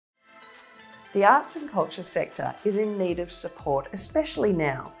The arts and culture sector is in need of support, especially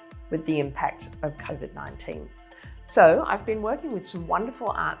now with the impact of COVID-19. So I've been working with some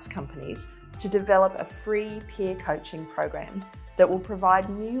wonderful arts companies to develop a free peer coaching program that will provide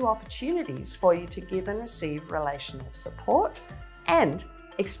new opportunities for you to give and receive relational support and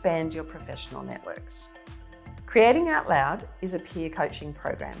expand your professional networks. Creating Out Loud is a peer coaching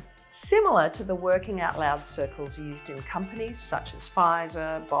program similar to the Working Out Loud circles used in companies such as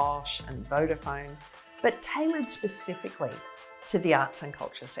Pfizer, Bosch and Vodafone, but tailored specifically to the arts and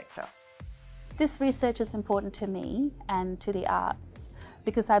culture sector. This research is important to me and to the arts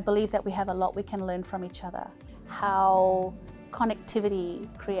because I believe that we have a lot we can learn from each other, how connectivity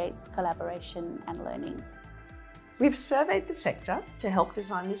creates collaboration and learning. We've surveyed the sector to help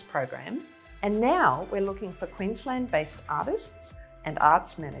design this program, and now we're looking for Queensland-based artists and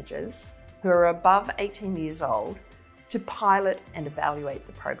arts managers who are above 18 years old to pilot and evaluate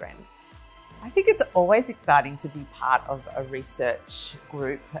the program. I think it's always exciting to be part of a research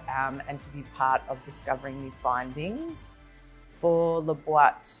group and to be part of discovering new findings. For the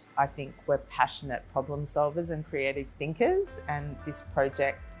Boite, I think we're passionate problem solvers and creative thinkers, and this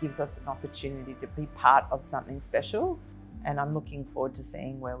project gives us an opportunity to be part of something special, and I'm looking forward to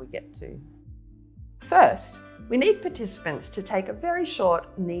seeing where we get to. First, we need participants to take a very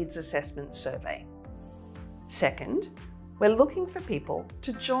short needs assessment survey. Second, we're looking for people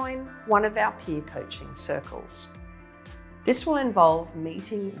to join one of our peer coaching circles. This will involve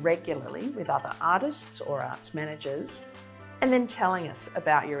meeting regularly with other artists or arts managers and then telling us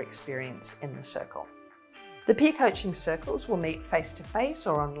about your experience in the circle. The peer coaching circles will meet face-to-face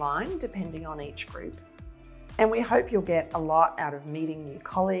or online, depending on each group, and we hope you'll get a lot out of meeting new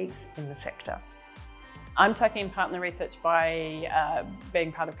colleagues in the sector. I'm taking part in the research by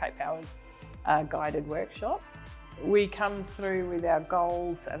being part of Kate Power's guided workshop. We come through with our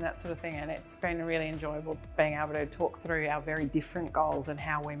goals and that sort of thing, and it's been really enjoyable being able to talk through our very different goals and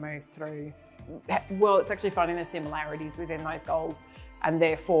how we move through. Well, it's actually finding the similarities within those goals, and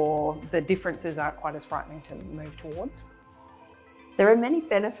therefore the differences aren't quite as frightening to move towards. There are many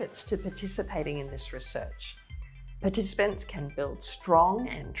benefits to participating in this research. Participants can build strong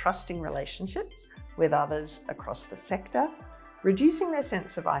and trusting relationships with others across the sector, reducing their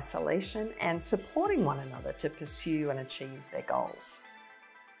sense of isolation and supporting one another to pursue and achieve their goals.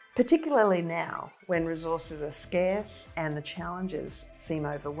 Particularly now, when resources are scarce and the challenges seem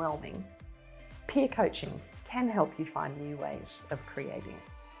overwhelming, peer coaching can help you find new ways of creating.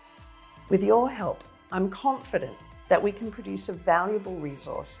 With your help, I'm confident that we can produce a valuable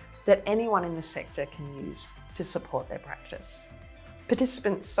resource that anyone in the sector can use to support their practice.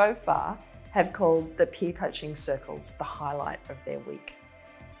 Participants so far have called the peer coaching circles the highlight of their week.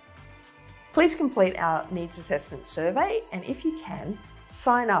 Please complete our needs assessment survey, and if you can,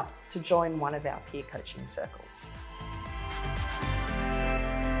 sign up to join one of our peer coaching circles.